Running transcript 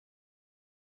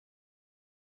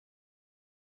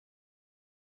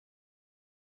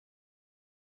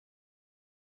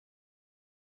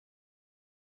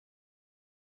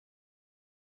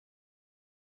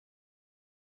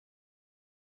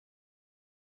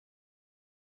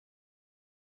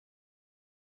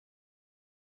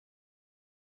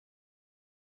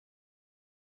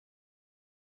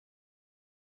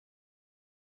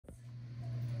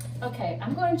Okay,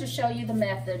 I'm going to show you the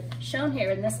method shown here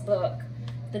in this book,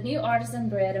 The New Artisan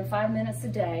Bread in 5 Minutes a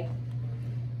Day,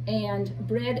 and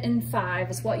Bread in 5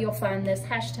 is what you'll find this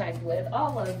hashtag with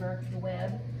all over the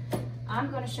web. I'm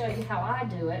going to show you how I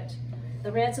do it. The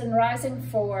bread's been rising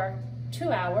for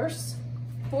 2 hours,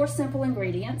 4 simple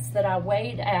ingredients that I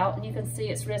weighed out, and you can see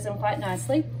it's risen quite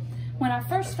nicely. When I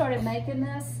first started making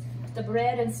this, the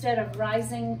bread, instead of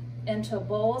rising into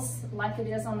bowls like it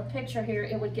is on the picture here,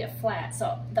 it would get flat.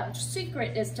 So the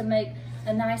secret is to make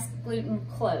a nice gluten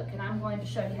cloak, and I'm going to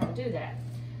show you how to do that.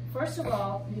 First of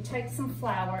all, you take some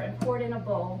flour and pour it in a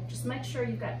bowl. Just make sure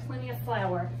you've got plenty of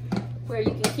flour where you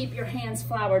can keep your hands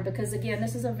floured, because again,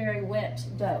 this is a very wet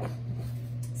dough.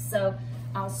 So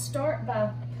I'll start by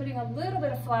putting a little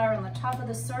bit of flour on the top of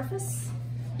the surface.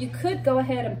 You could go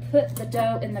ahead and put the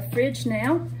dough in the fridge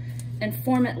now and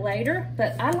form it later,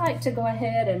 but I like to go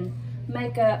ahead and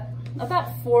make up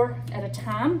about 4 at a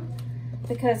time,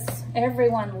 because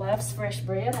everyone loves fresh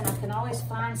bread and I can always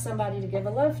find somebody to give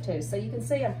a loaf to. So you can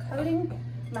see I'm coating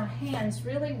my hands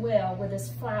really well with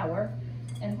this flour,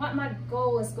 and what my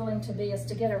goal is going to be is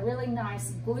to get a really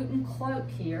nice gluten cloak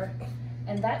here,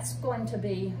 and that's going to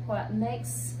be what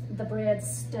makes the bread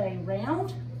stay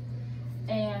round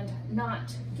and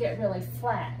not get really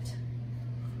flat.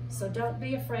 So don't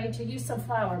be afraid to use some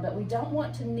flour, but we don't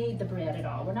want to knead the bread at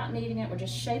all. We're not kneading it, we're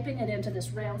just shaping it into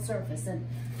this round surface. And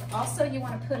also you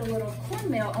want to put a little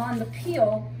cornmeal on the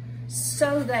peel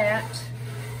so that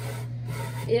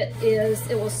it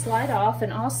will slide off.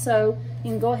 And also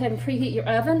you can go ahead and preheat your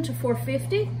oven to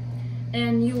 450,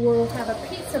 and you will have a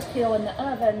pizza peel in the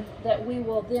oven that we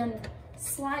will then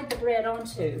slide the bread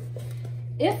onto.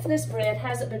 If this bread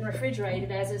hasn't been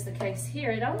refrigerated, as is the case here,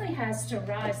 it only has to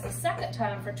rise the second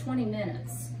time for 20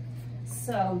 minutes.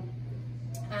 So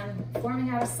I'm forming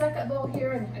out a second bowl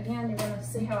here, and again, you're going to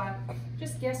see how I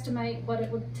just guesstimate what it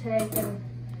would take, and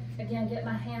again, get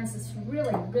my hands this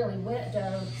really, really wet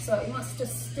dough so it wants to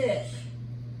stick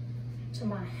to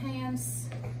my hands.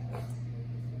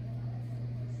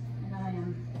 And I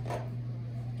am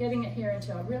getting it here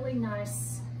into a really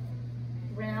nice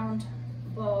round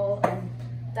bowl, and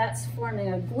that's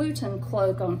forming a gluten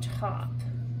cloak on top.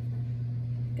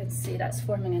 You can see that's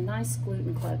forming a nice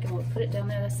gluten cloak, and we'll put it down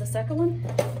there. That's the second one.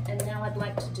 And now I'd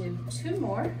like to do 2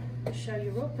 more to show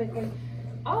you real quickly.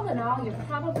 All in all, you're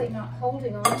probably not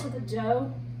holding on to the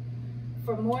dough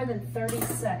for more than 30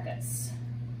 seconds.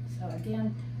 So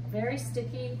again, very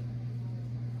sticky.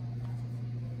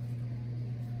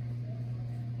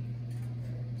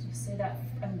 You see that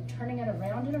I'm turning it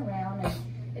around and around, and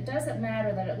it doesn't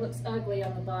matter that it looks ugly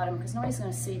on the bottom because nobody's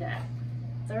going to see that.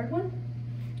 Third one.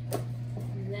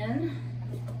 And then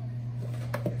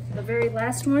the very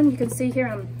last one, you can see here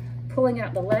I'm pulling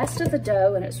out the last of the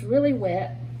dough, and it's really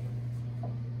wet.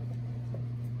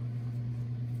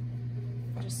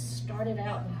 Just started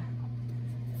out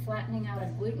by flattening out a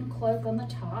gluten cloak on the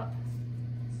top.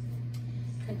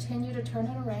 Continue to turn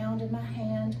it around in my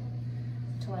hand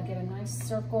until I get a nice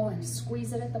circle and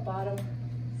squeeze it at the bottom.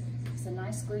 It's a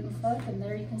nice gluten cloak, and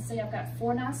there you can see I've got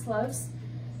 4 nice loaves,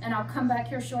 and I'll come back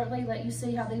here shortly, let you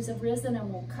see how these have risen,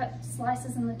 and we'll cut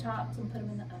slices in the tops and put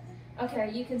them in the oven.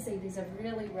 Okay, you can see these have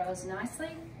really rose nicely.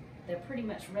 They're pretty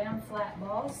much round, flat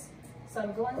balls. So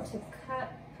I'm going to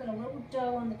put a little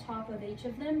dough on the top of each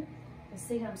of them. You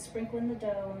see how I'm sprinkling the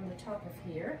dough on the top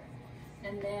of here,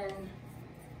 and then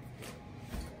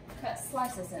cut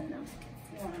slices in them.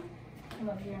 You want to come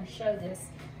over here and show this.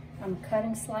 I'm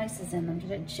cutting slices in them,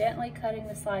 just gently cutting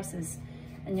the slices,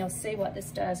 and you'll see what this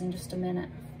does in just a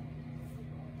minute.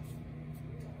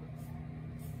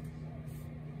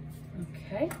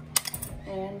 Okay,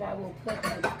 and I will put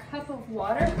a cup of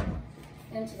water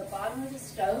into the bottom of the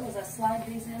stove as I slide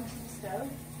these into the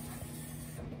stove.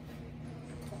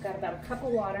 I've got about a cup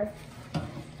of water. I'm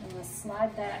going to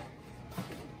slide that .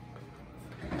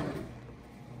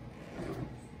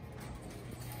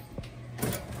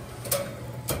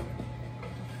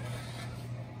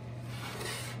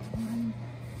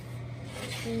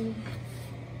 Two,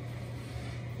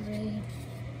 3,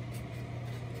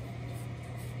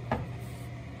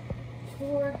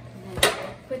 4. And then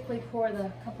quickly pour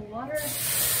the cup of water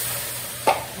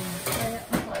and turn it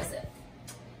and close it.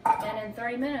 And in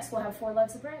 30 minutes, we'll have 4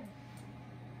 loaves of bread.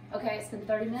 Okay, it's been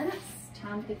 30 minutes.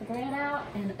 Time to get the bread out,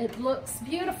 and it looks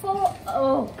beautiful.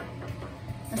 Oh,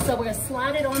 and so we're going to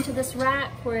slide it onto this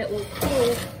rack where it will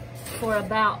cool for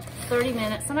about 30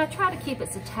 minutes. And I try to keep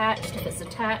it attached. If it's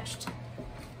attached,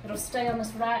 it'll stay on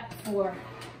this rack for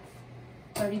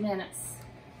 30 minutes.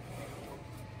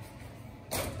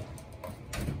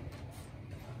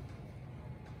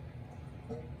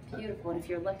 Beautiful, and if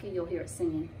you're lucky, you'll hear it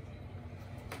singing.